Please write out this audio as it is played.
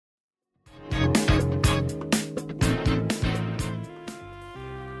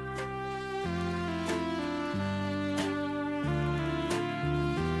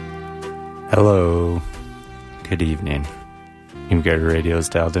Hello, good evening. Immigrator Radio is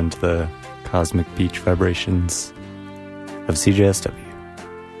dialed into the cosmic beach vibrations of CJSW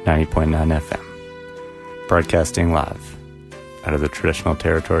 90.9 FM, broadcasting live out of the traditional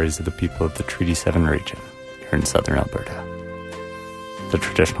territories of the people of the Treaty 7 region here in southern Alberta. The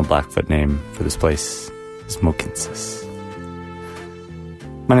traditional Blackfoot name for this place is Mohkinstsis.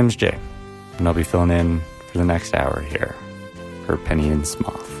 My name is Jay, and I'll be filling in for the next hour here for Penny and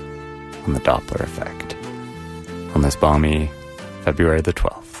Smoth on the Doppler effect on this balmy February the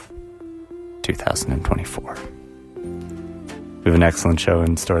 12th, 2024. We have an excellent show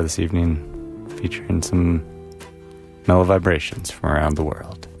in store this evening featuring some mellow vibrations from around the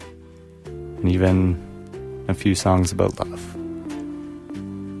world and even a few songs about love,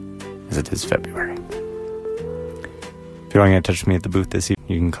 as it is February. If you want to get in touch with me at the booth this evening,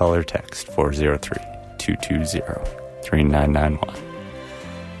 you can call or text 403-220-3991.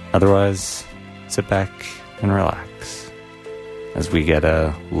 Otherwise, sit back and relax as we get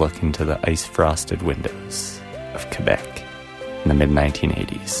a look into the ice-frosted windows of Quebec in the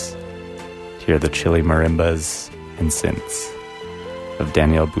mid-1980s. Hear the chilly marimbas and synths of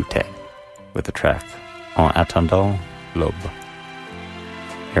Daniel Boutet with the track En Attendant l'Aube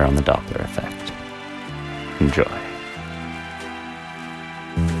here on the Doppler effect. Enjoy.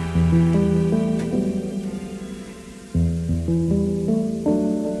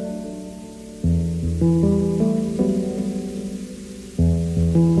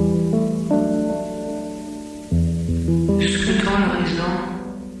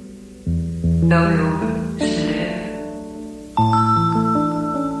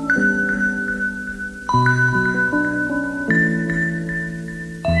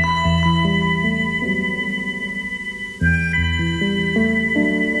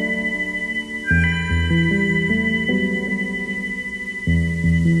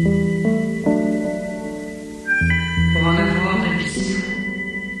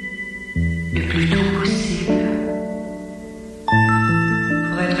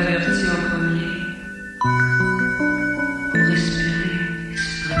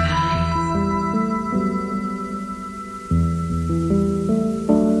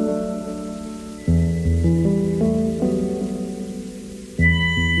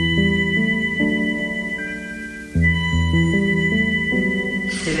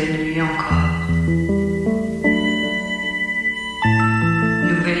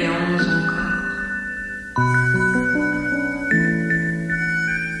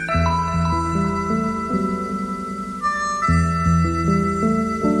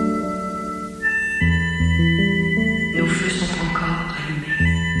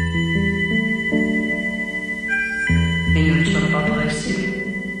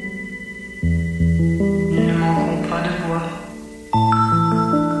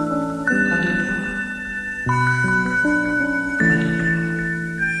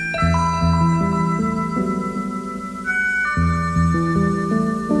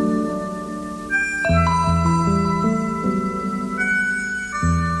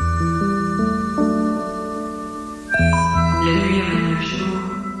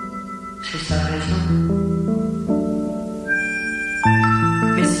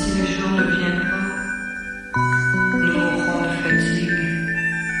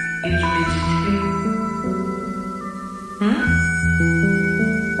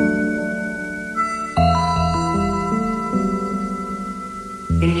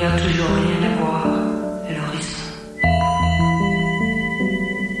 Il n'y a toujours rien à voir à l'horizon.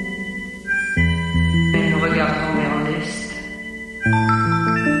 Mais nous regardons vers l'est,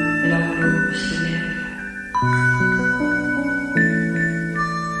 là où l'aube se lève,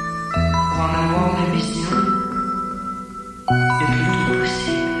 pour en avoir des visions le plus tôt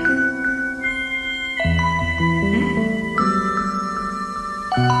possible.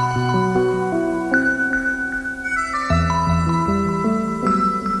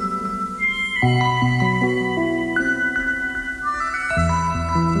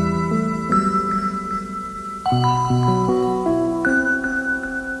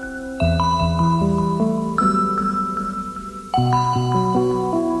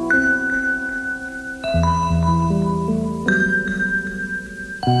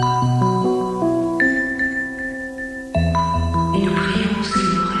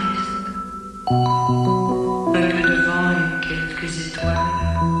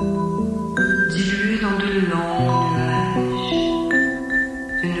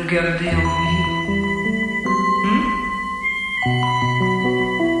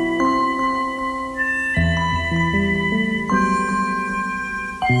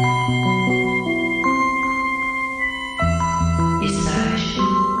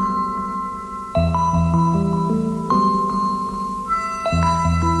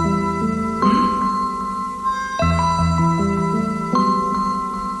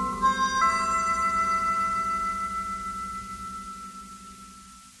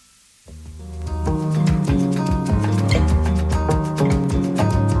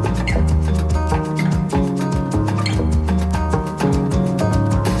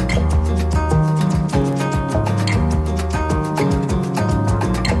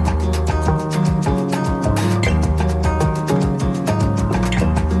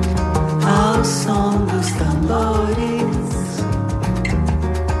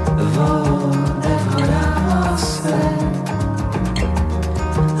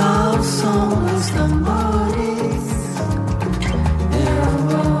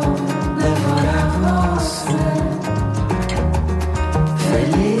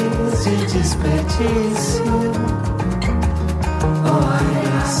 desperdício, oh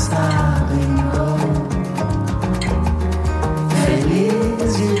arregaçado em dor, feliz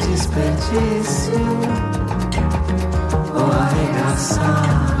de desperdício, oh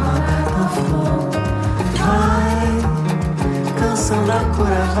arregaçado aberto flor. Vai, canção da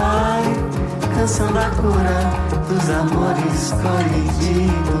cura, vai, canção da cura dos amores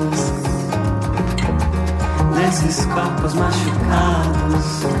colididos, desses corpos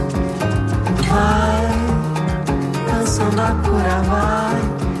machucados. Vai, canção da cura, vai,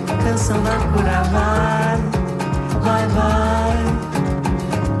 canção da cura, vai, vai, vai.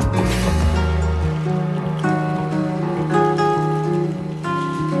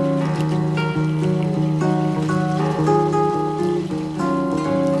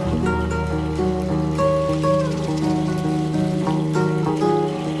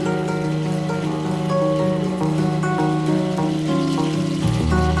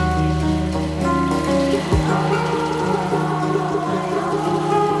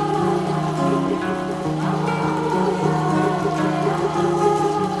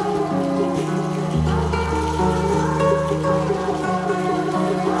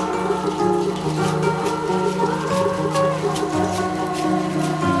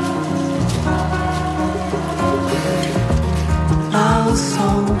 Ao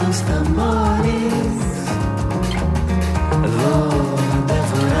som dos tambores, vou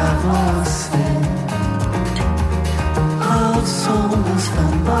devorar você. Ao som dos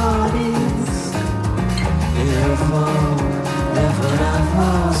tambores, eu vou devorar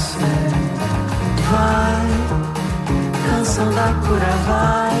você. Vai, canção da cura,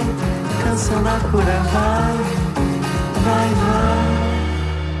 vai, canção da cura, vai, vai, vai.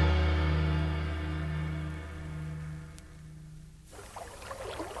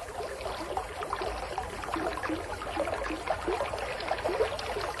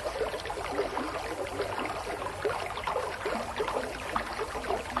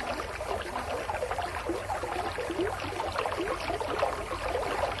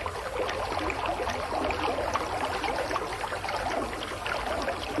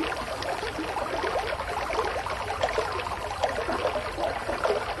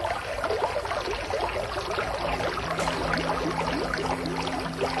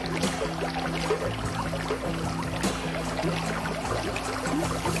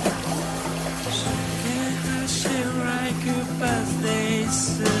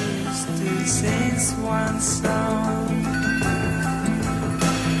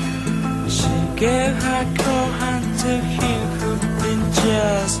 Gave her cold hand to him who'd been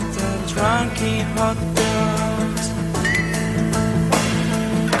just a drunken hot dog.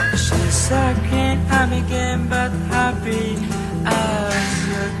 She's sucking him again, but happy as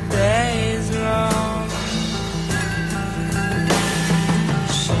the day is long.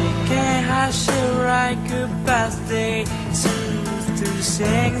 She gave her she write good birthday to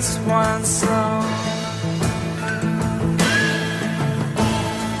sing one song.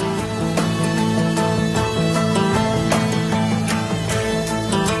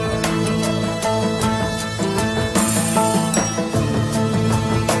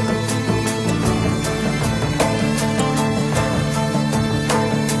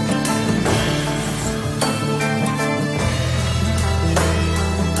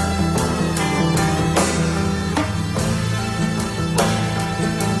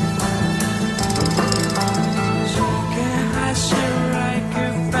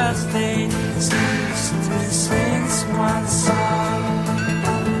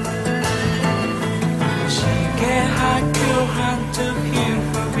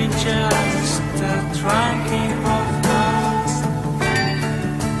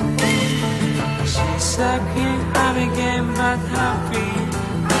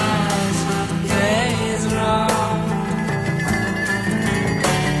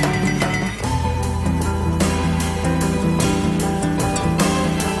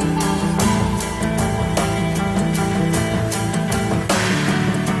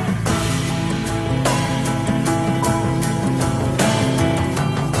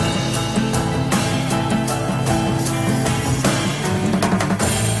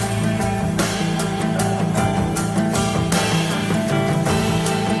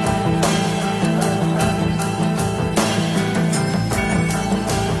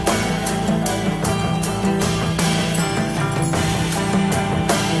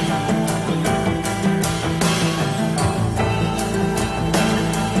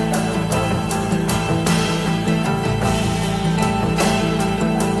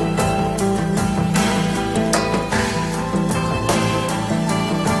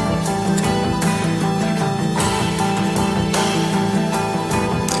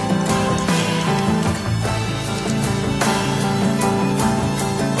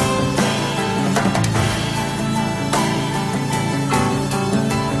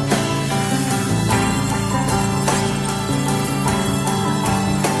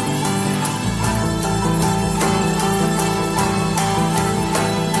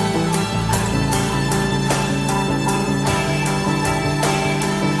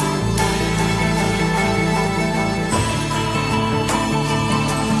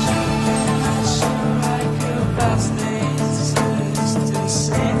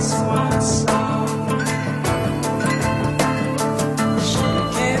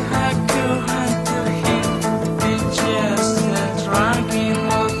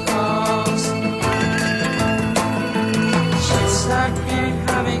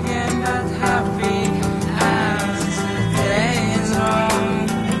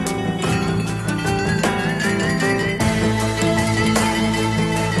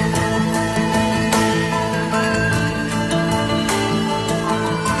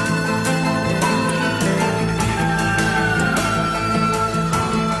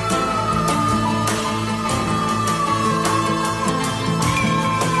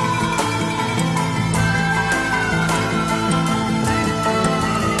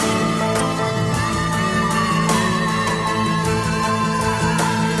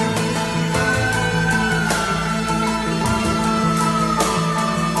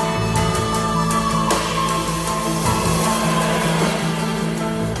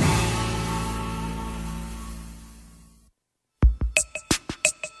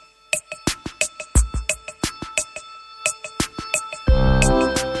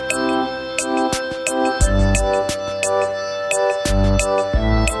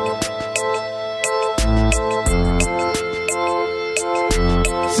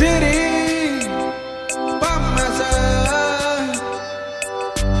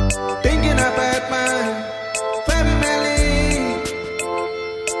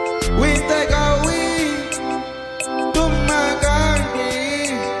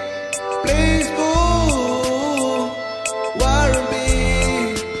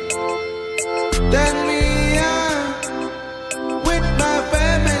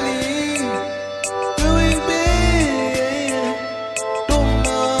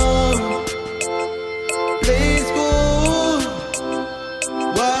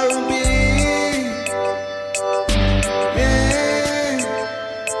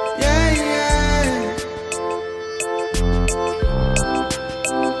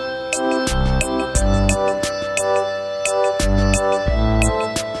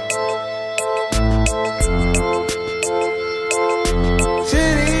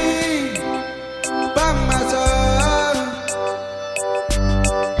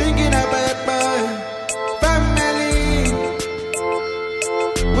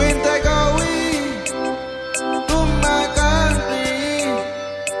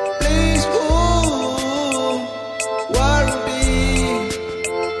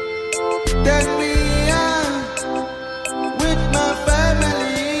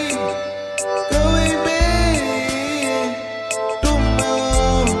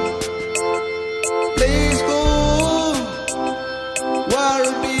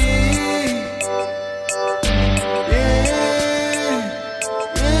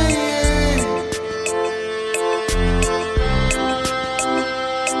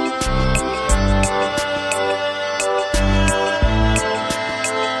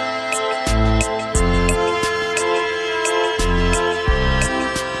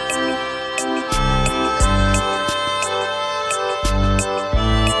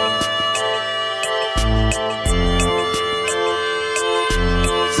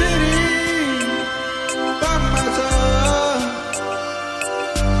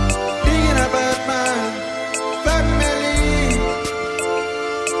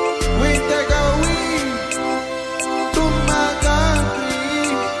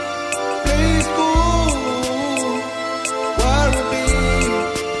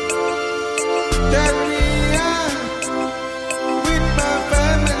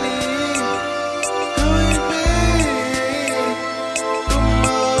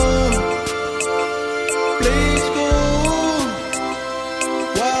 Please go,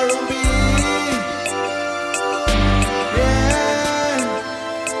 worry me. Yeah,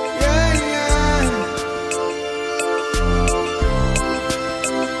 yeah, yeah.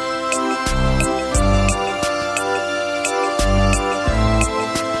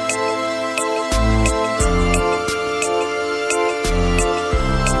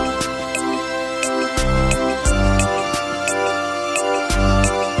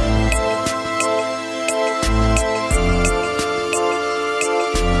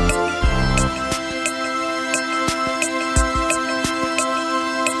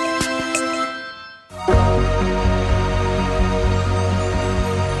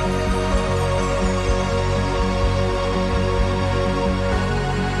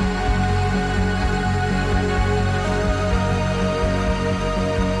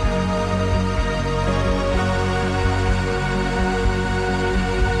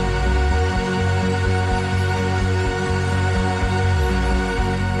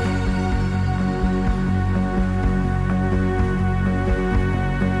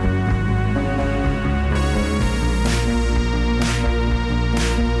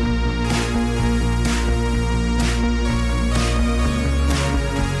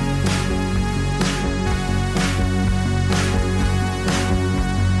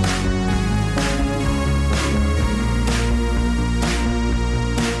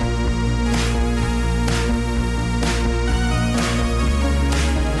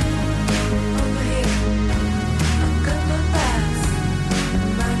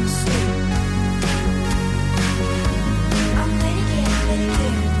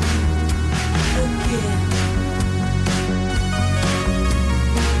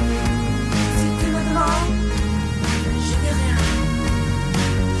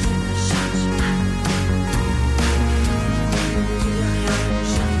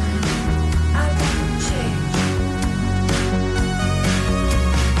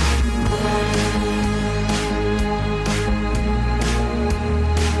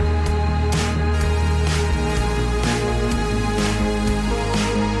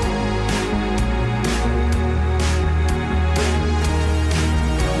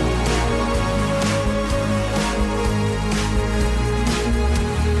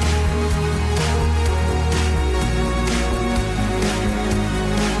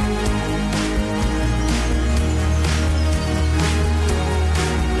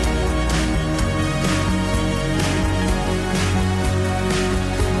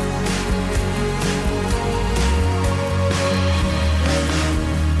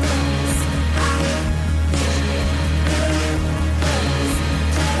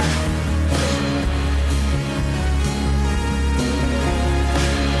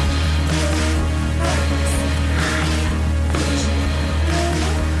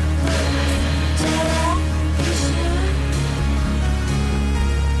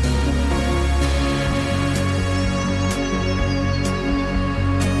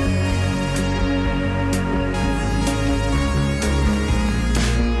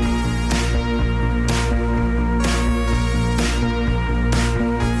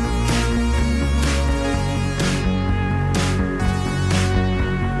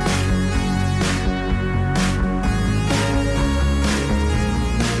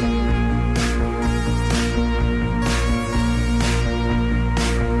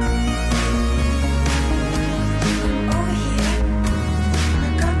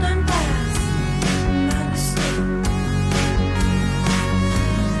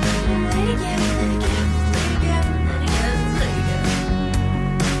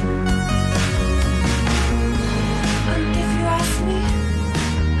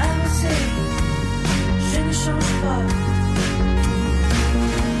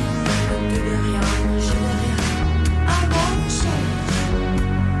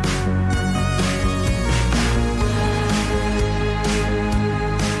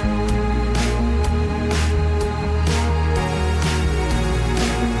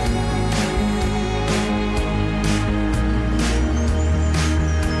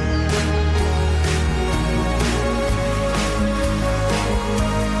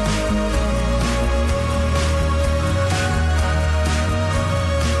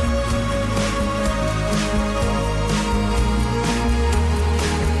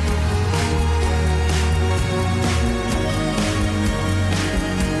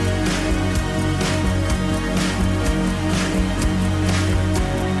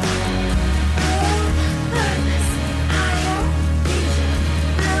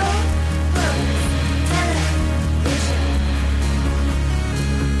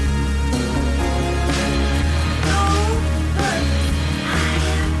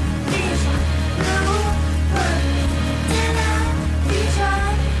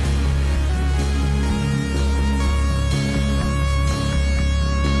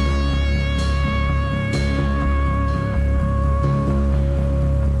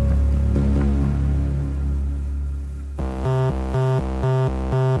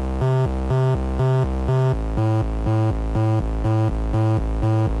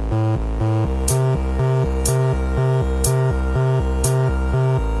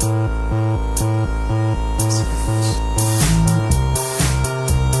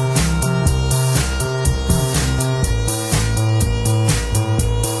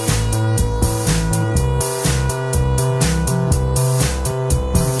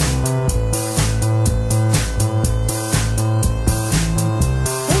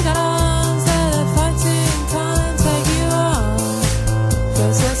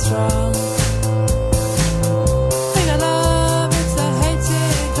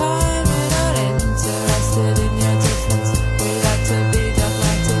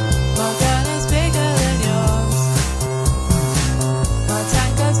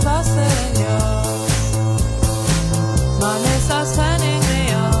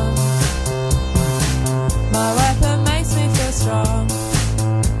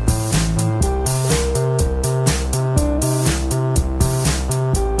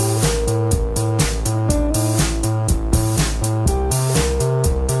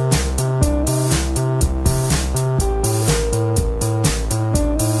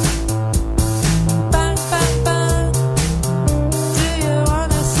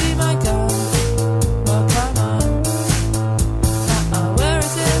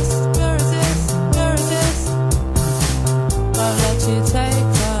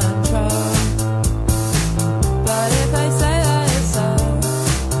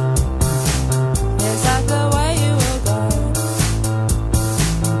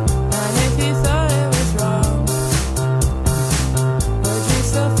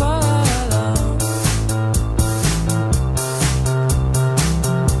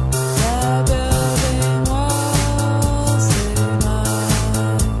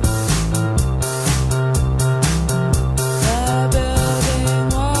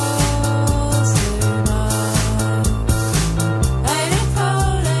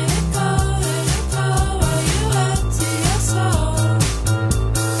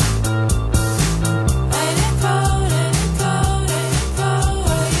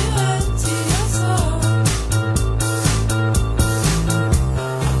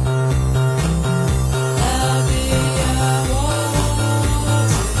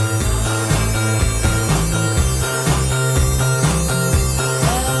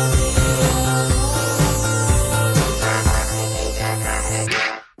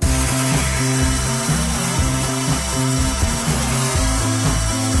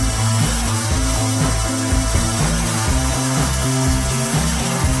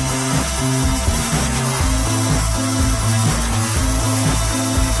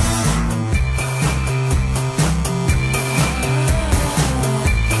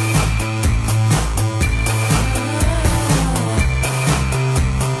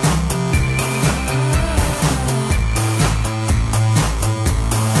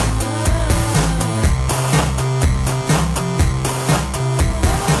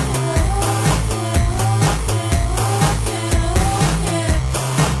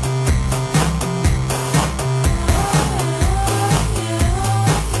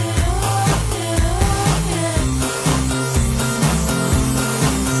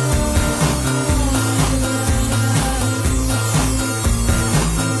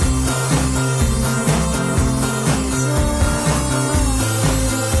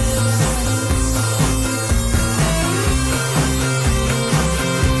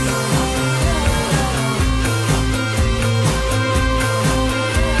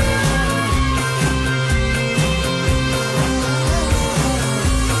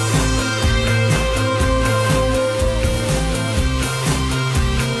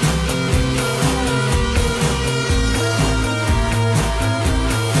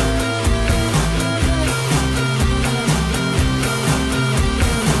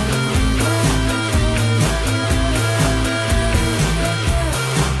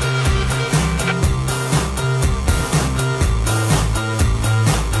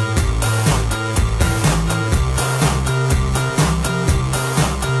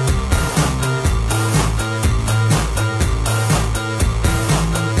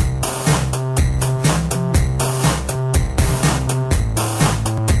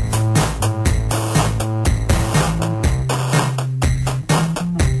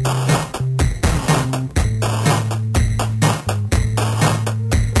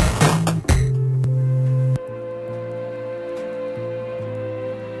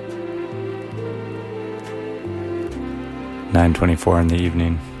 9:24 in the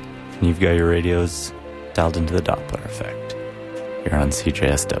evening, and you've got your radios dialed into the Doppler effect. You're on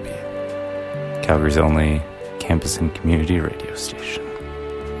CJSW, Calgary's only campus and community radio station.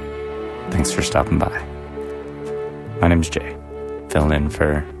 Thanks for stopping by. My name's Jay, filling in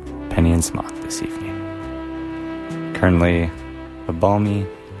for Penny and Smock this evening. Currently, a balmy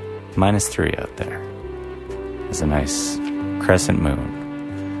 -3 out there as a nice crescent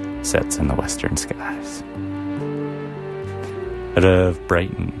moon sets in the western skies. Out of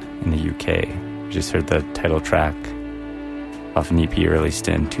Brighton in the UK, we just heard the title track off an EP released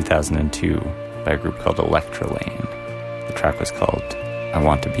in 2002 by a group called Electra Lane. The track was called I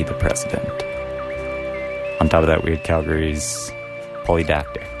Want to Be the President. On top of that, we had Calgary's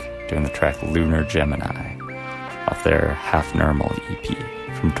Polydactic doing the track Lunar Gemini off their Half Normal EP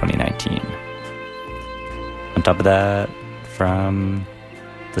from 2019. On top of that, from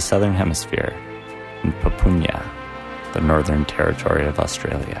the Southern Hemisphere in Papunya, the Northern Territory of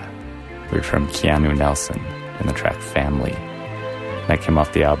Australia, we heard from Keanu Nelson in the track Family. That came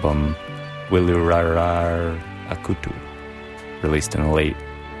off the album Wilurarar Akutu, released in late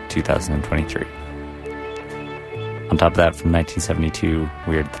 2023. On top of that, from 1972,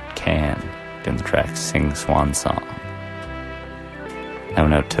 we heard Can doing the track Sing Swan Song. That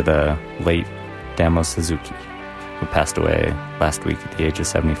went out to the late Damo Suzuki, who passed away last week at the age of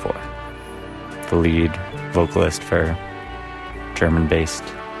 74. The lead vocalist for German-based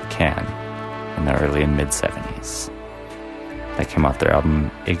Can in the early and mid-70s. That came off their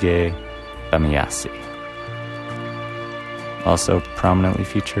album Ige Bamiyasi. Also prominently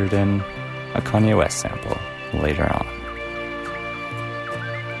featured in a Kanye West sample later on.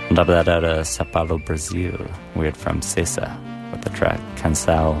 On top of that, out of Sao Paulo, Brazil, we heard from Cesa with the track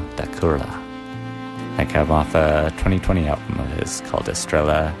Cansao da Cura. That came off a 2020 album of his called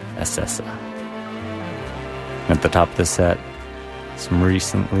Estrela Acesa. And at the top of the set, some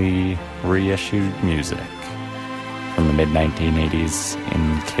recently reissued music from the mid-1980s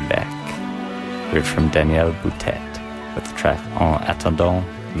in Quebec. We heard from Daniel Boutet with the track En Attendant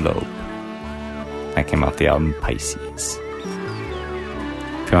L'aube. That came off the album Pisces.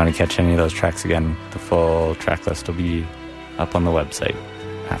 If you want to catch any of those tracks again, the full track list will be up on the website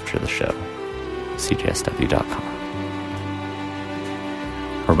after the show, cjsw.com.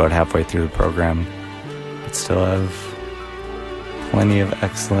 We're about halfway through the program, but still have plenty of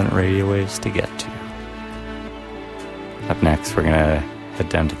excellent radio waves to get to. Up next, we're going to head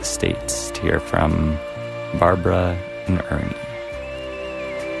down to the States to hear from Barbara and Ernie,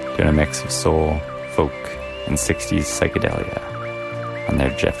 doing a mix of soul, folk, and 60s psychedelia on their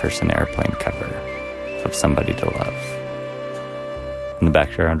Jefferson Airplane cover of Somebody to Love. In the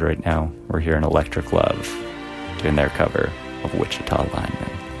background right now, we're hearing Electric Love doing their cover of Wichita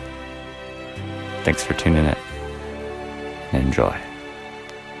Lineman. Thanks for tuning in, and enjoy.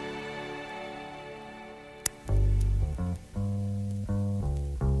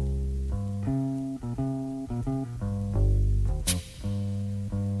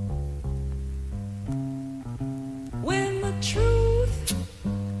 When the truth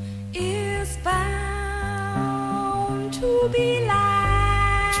is found to be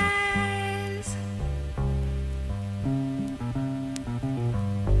lies,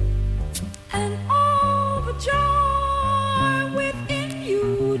 and all the joy within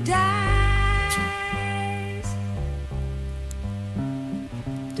you dies,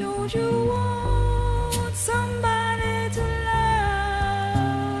 don't you want somebody to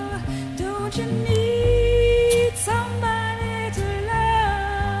love? Don't you need somebody to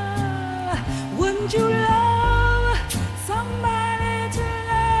love? Wouldn't you love somebody to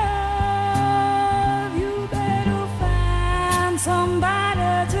love? You better find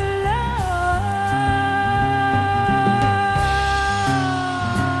somebody to love.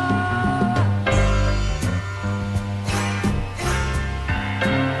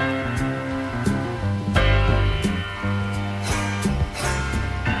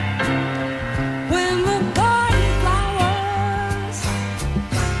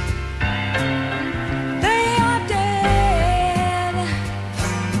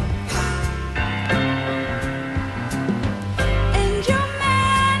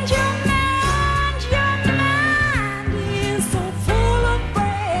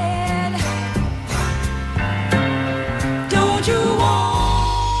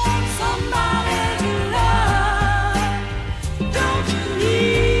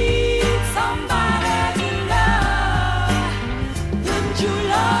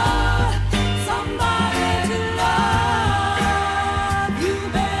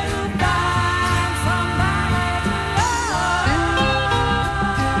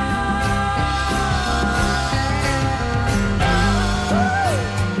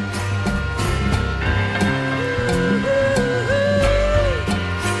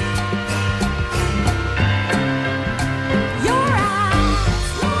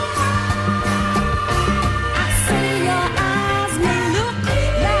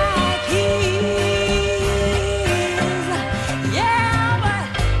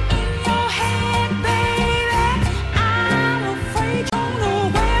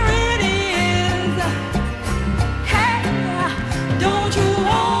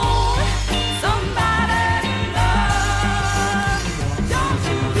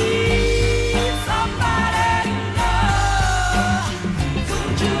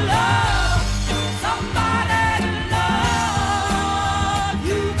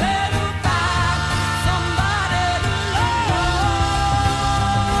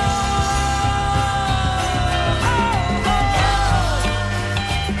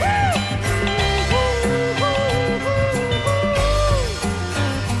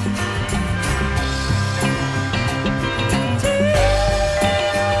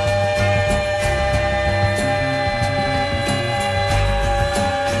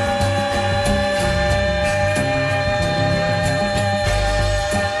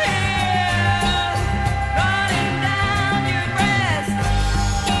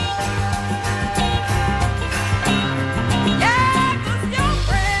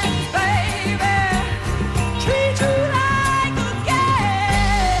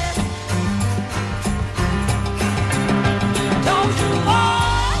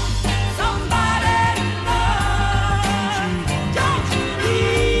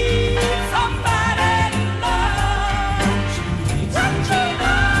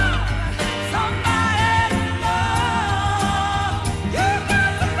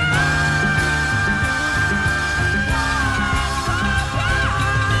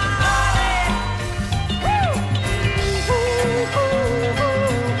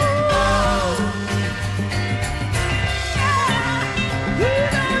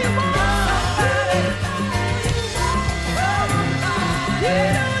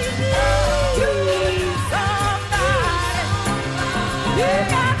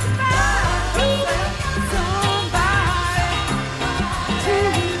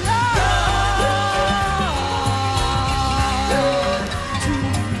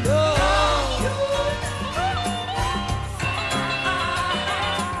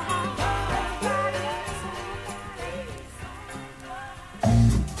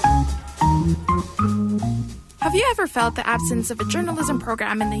 Have you ever felt the absence of a journalism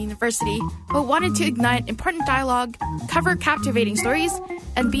program in the university, but wanted to ignite important dialogue, cover captivating stories,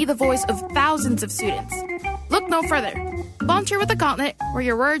 and be the voice of thousands of students? Look no further. Volunteer with the Gauntlet, where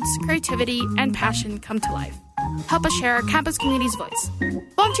your words, creativity, and passion come to life. Help us share our campus community's voice.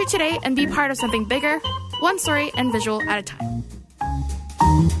 Volunteer today and be part of something bigger, one story and visual at a time.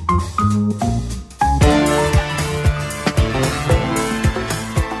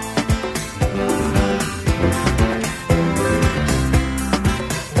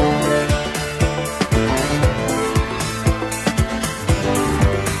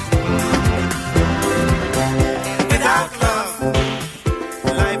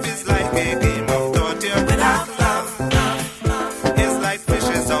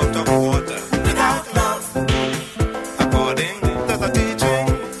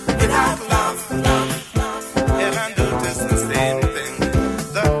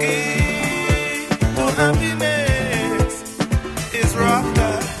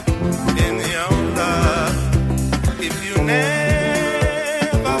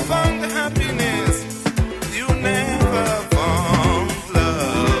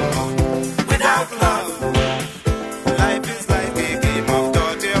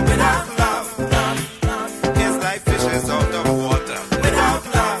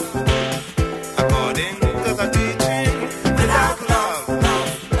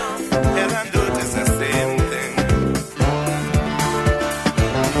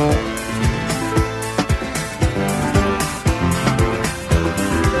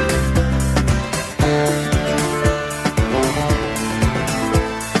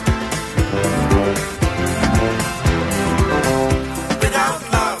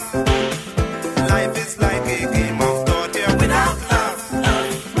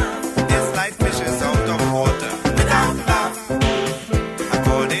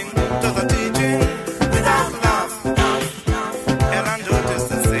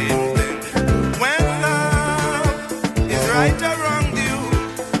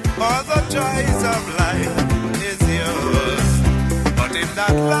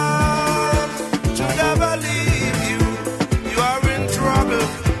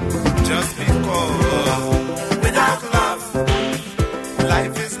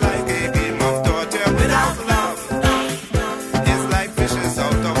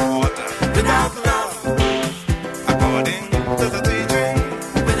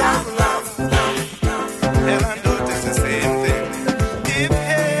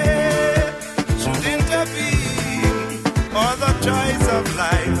 All the joys of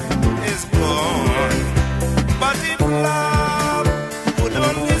life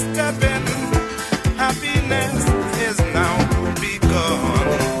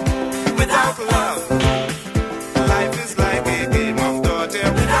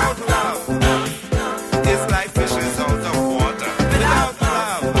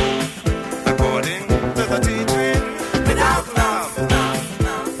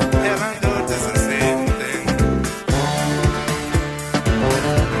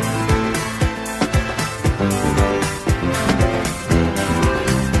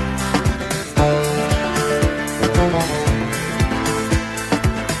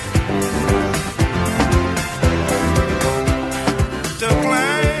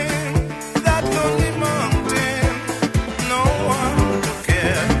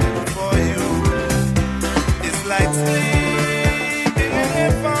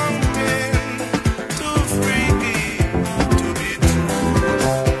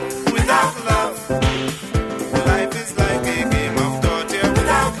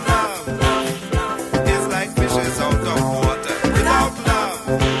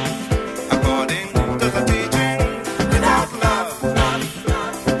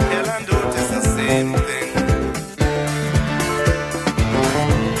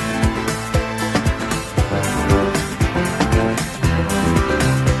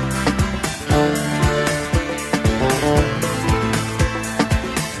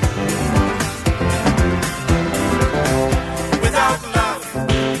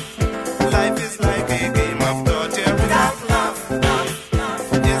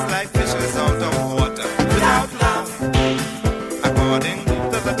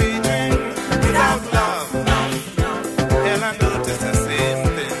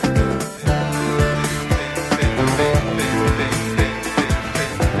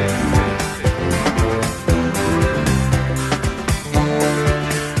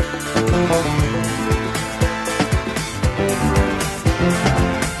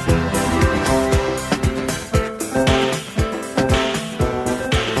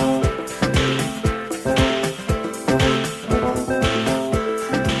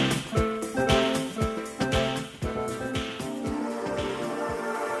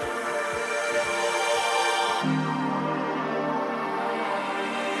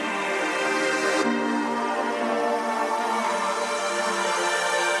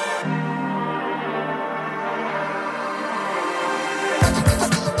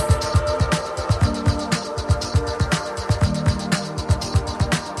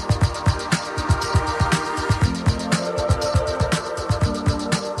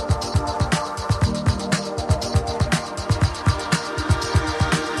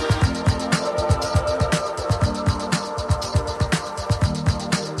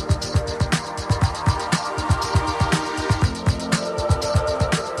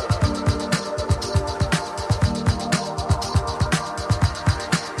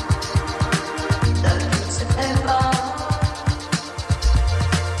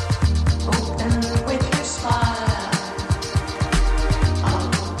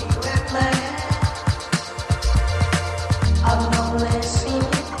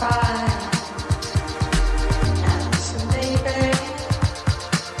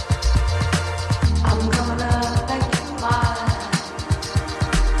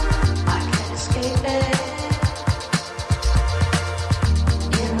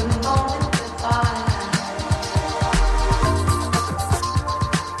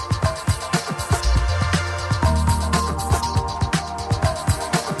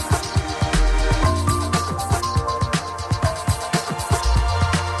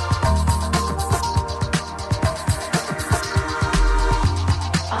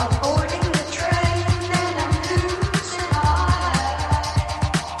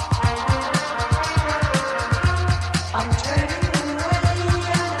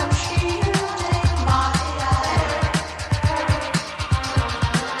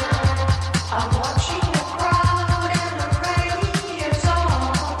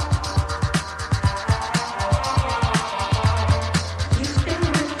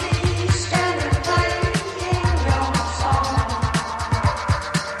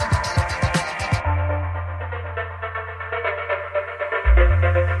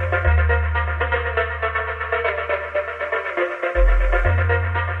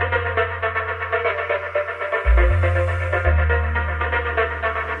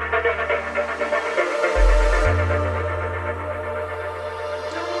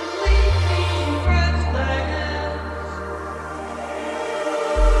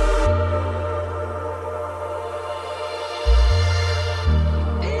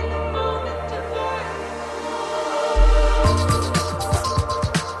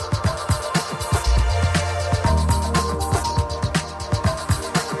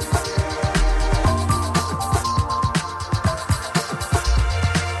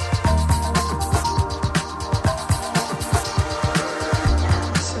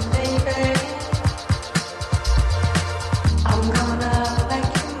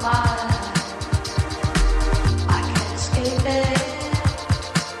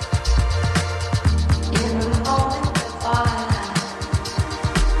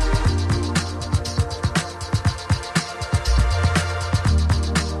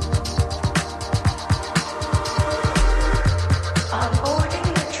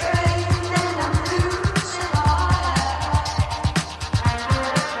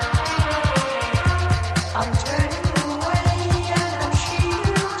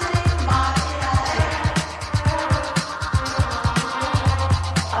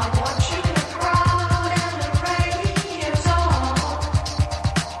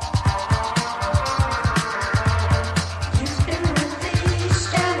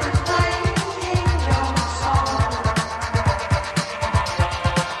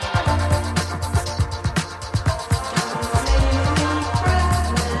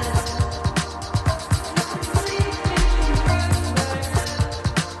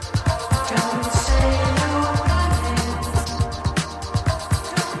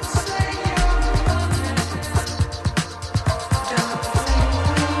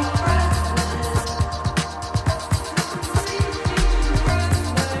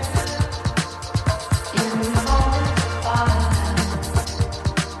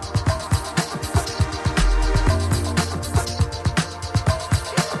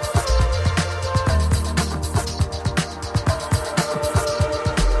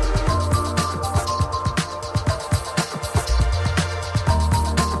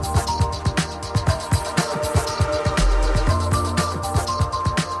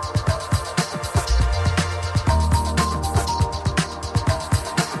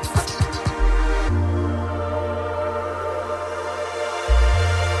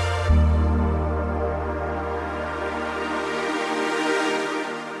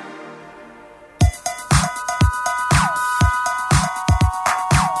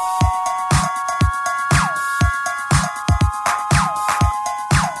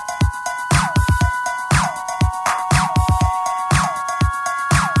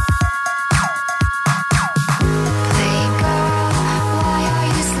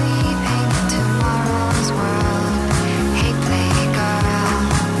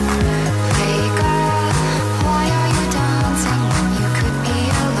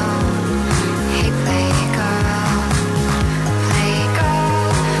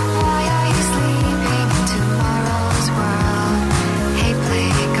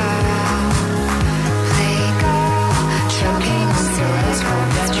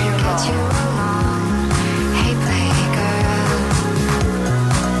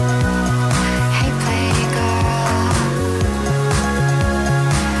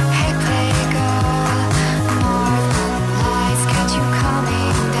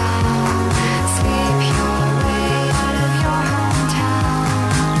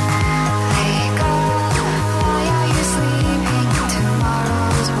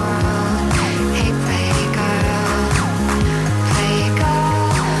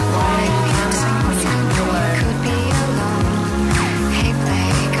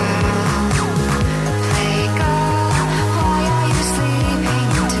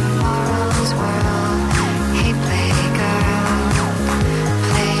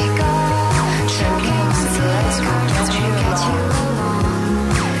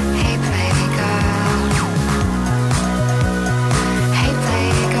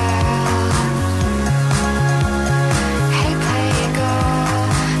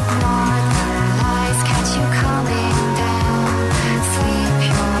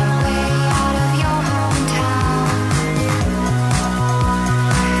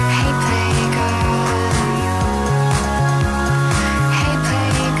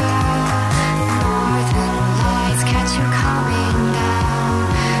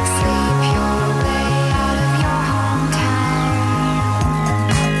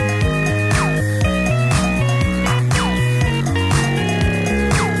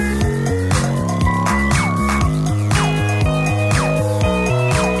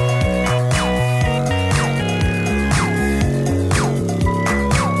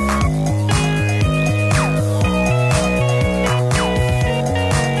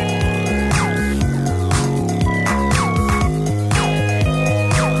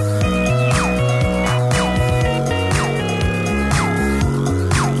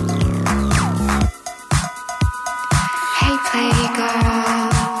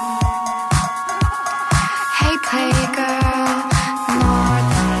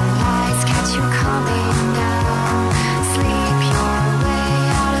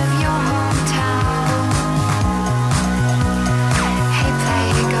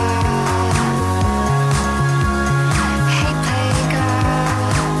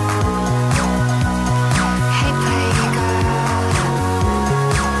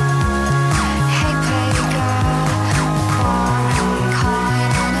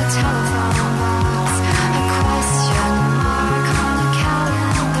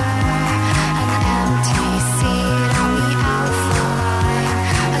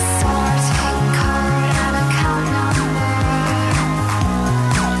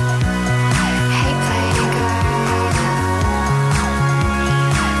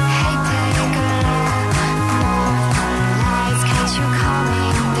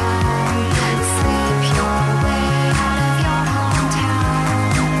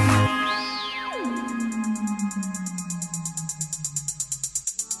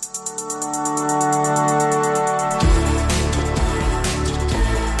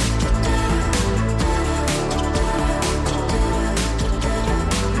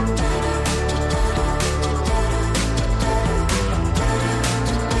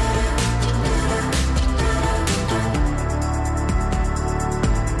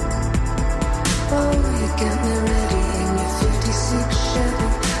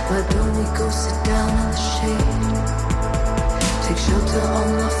Why don't we go sit down in the shade? Take shelter on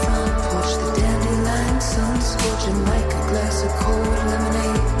my front porch. The dandelion sun scorching like a glass of cold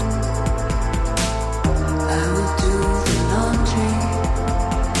lemonade. I will do the laundry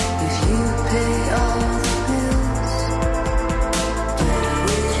if you pay all the bills.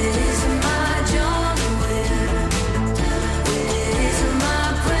 Where is my John Will? Where is my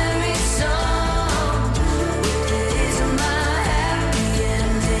prairie song? Where is my happy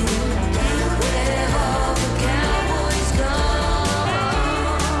ending? Where have all the cowboys gone?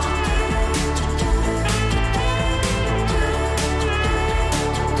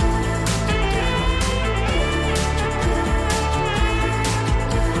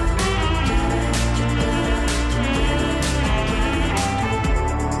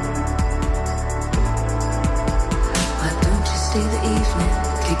 Why don't you stay the evening?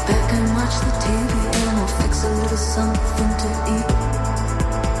 Kick back and watch the TV, and we'll fix a little something to eat.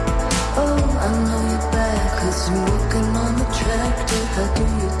 Oh, I know you're back, 'cause you're working on the tractor. How do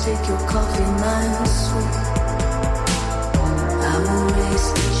you take your coffee nice sweet? I will raise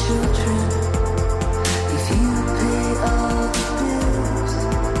the children if you pay all the bills.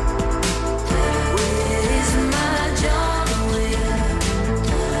 Where is my John Will?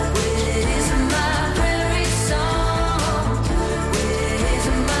 Where is my prairie song? Where is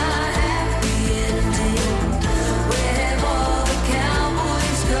my happy ending? Where have all the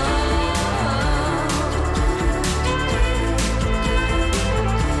cowboys gone?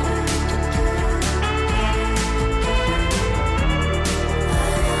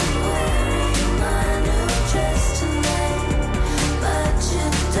 My new dress tonight, but you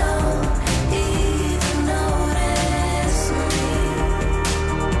don't even notice me.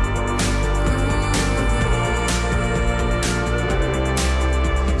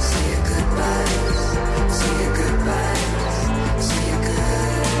 Say your goodbyes, say your goodbyes, say your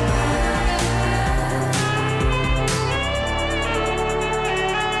goodbyes.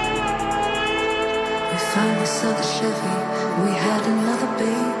 We finally saw the Chevy, we had another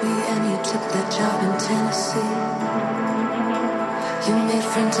baby, and you took that job in Tennessee. You made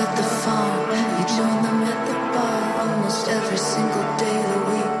friends at the farm, you joined them at the bar almost every single day of the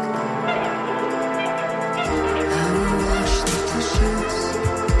week. I will wash the dishes,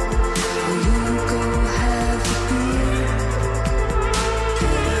 will you go have a beer?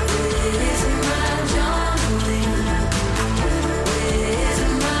 Where is my John Will? Where is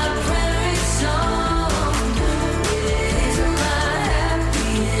my prairie song? Where is my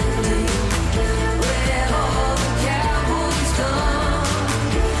happy ending? Where have all the cowboys gone?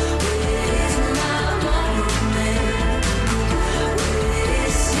 Where is my monument? Where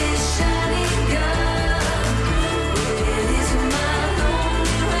is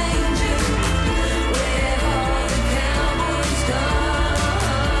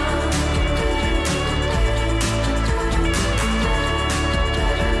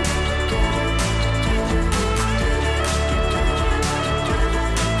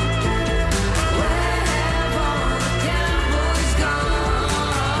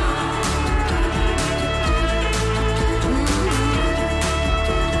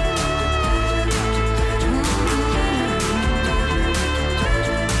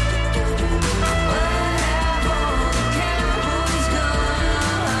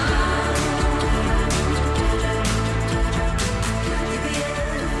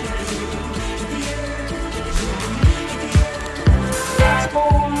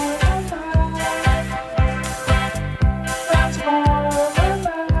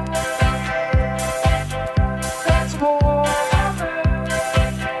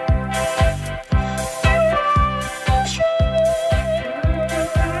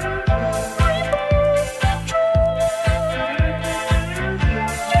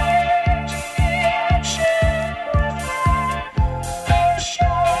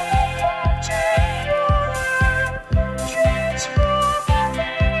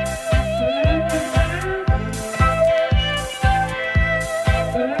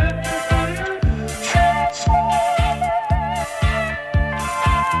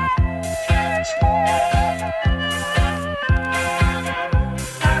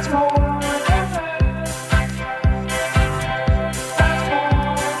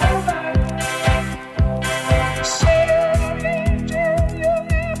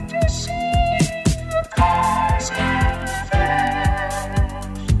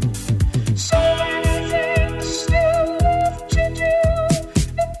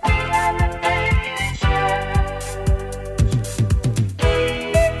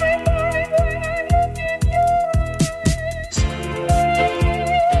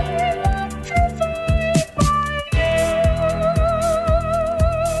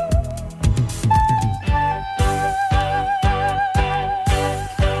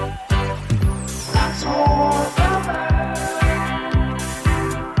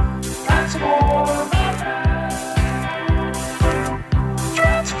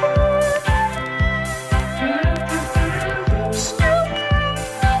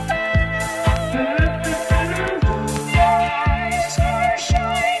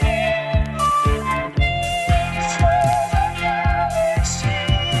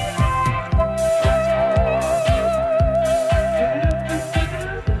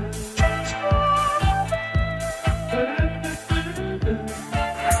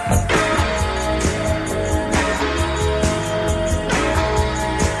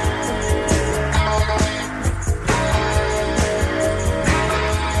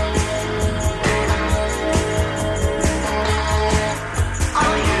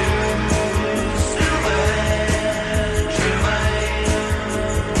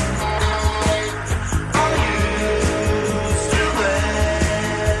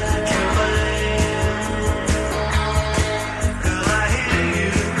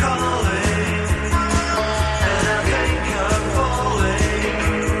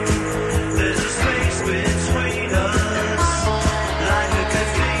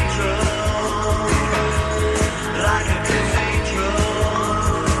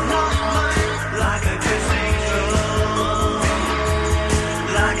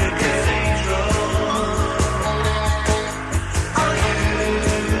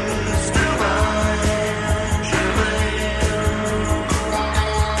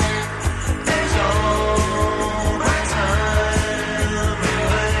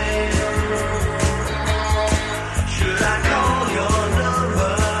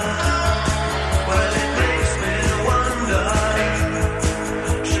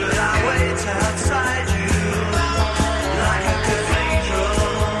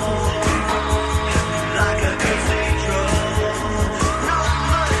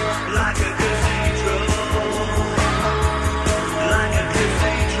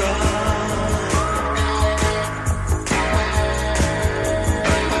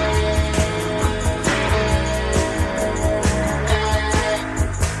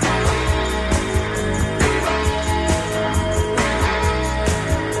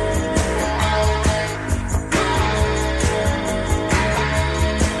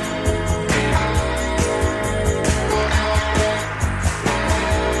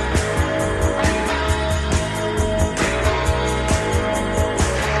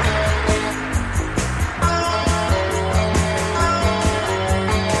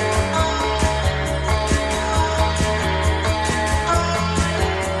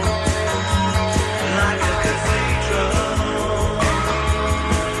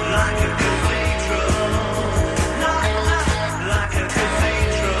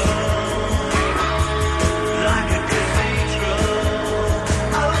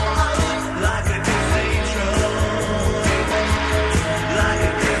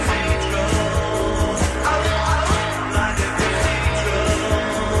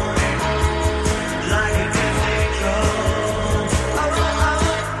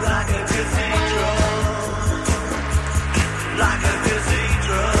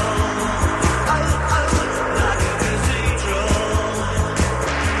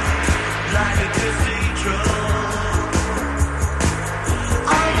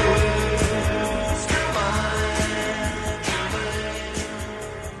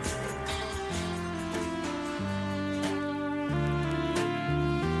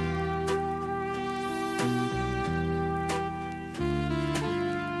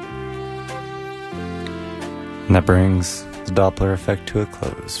And that brings the Doppler effect to a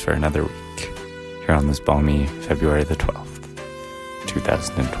close for another week here on this balmy February the 12th,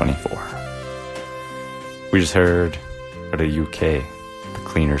 2024. We just heard out of UK, the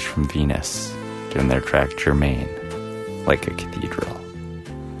Cleaners from Venus doing their track Germain, Like a Cathedral.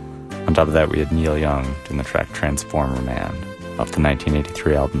 On top of that, we had Neil Young doing the track Transformer Man off the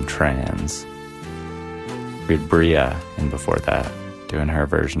 1983 album Trans. We had Bria in before that doing her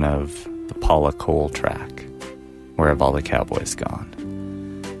version of the Paula Cole track, Where Have All the Cowboys Gone?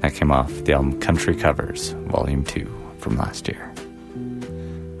 That came off the album Country Covers, Volume 2 from last year.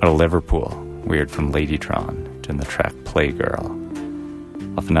 Out of Liverpool, we heard from Ladytron doing the track Playgirl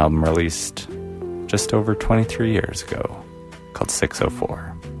off an album released just over 23 years ago called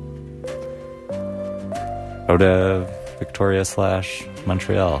 604. Out of Victoria /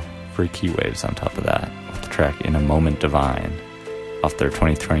 Montreal, Freaky Waves on top of that with the track In a Moment Divine off their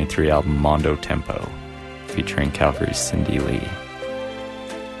 2023 album Mondo Tempo featuring Calgary's Cindy Lee.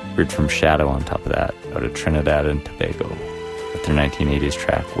 Heard from Shadow on top of that out of Trinidad and Tobago with their 1980s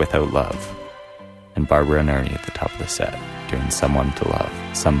track Without Love, and Barbara and Ernie at the top of the set doing Someone to Love,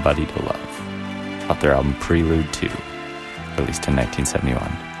 Somebody to Love off their album Prelude 2, released in 1971.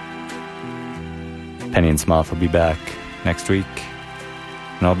 Penny and Smoth will be back next week,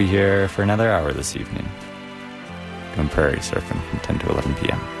 and I'll be here for another hour this evening doing prairie surfing from 10 to 11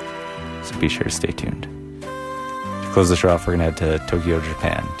 p.m. So be sure to stay tuned. To close the show off, we're going to head to Tokyo,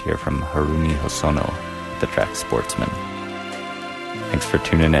 Japan to hear from Harumi Hosono with the track Sportsman. Thanks for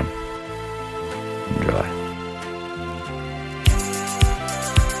tuning in. Enjoy.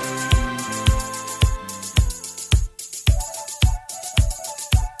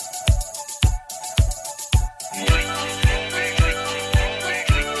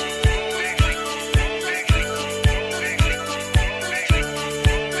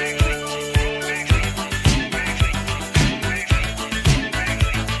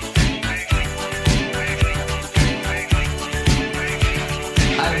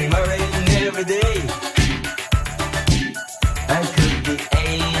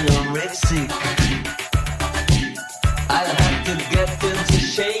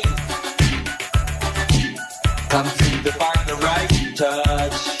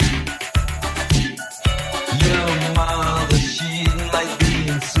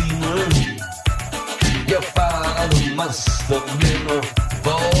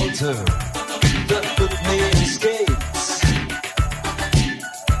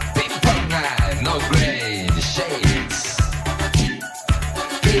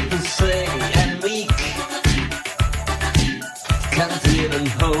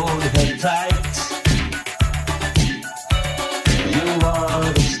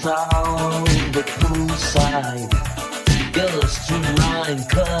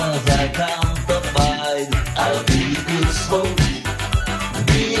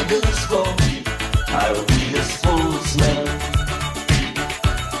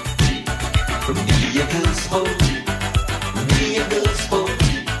 Be a good sport.